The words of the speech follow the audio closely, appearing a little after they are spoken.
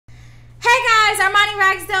Armani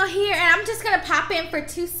Ragsdale here, and I'm just gonna pop in for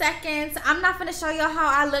 2 seconds. I'm not gonna show y'all how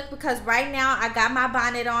I look because right now I got my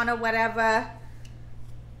bonnet on or whatever.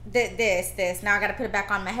 This. Now I gotta put it back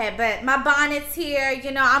on my head, but my bonnet's here.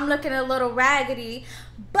 You know, I'm looking a little raggedy.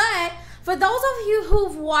 But for those of you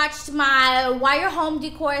who've watched my Why Your Home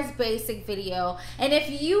Decor is Basic video, and if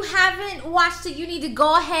you haven't watched it, you need to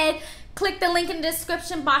go ahead. Click the link in the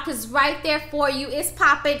description box. It's right there for you. It's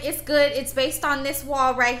popping. It's good. It's based on this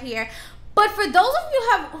wall right here. But for those of you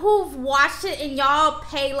who've watched it and y'all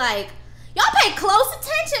pay close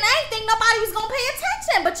attention. I didn't think nobody was gonna pay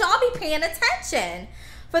attention, but y'all be paying attention.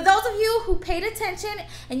 For those of you who paid attention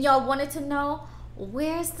and y'all wanted to know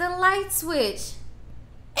where's the light switch,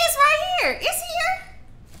 it's right here. It's here.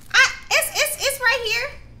 It's right here.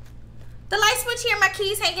 The light switch here. My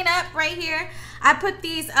keys hanging up right here. I put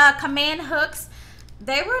these command hooks.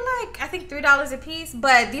 They were like, I think $3 a piece,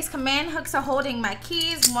 but these command hooks are holding my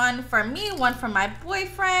keys. One for me, one for my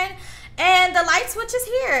boyfriend, and the light switch is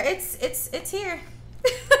here. It's here.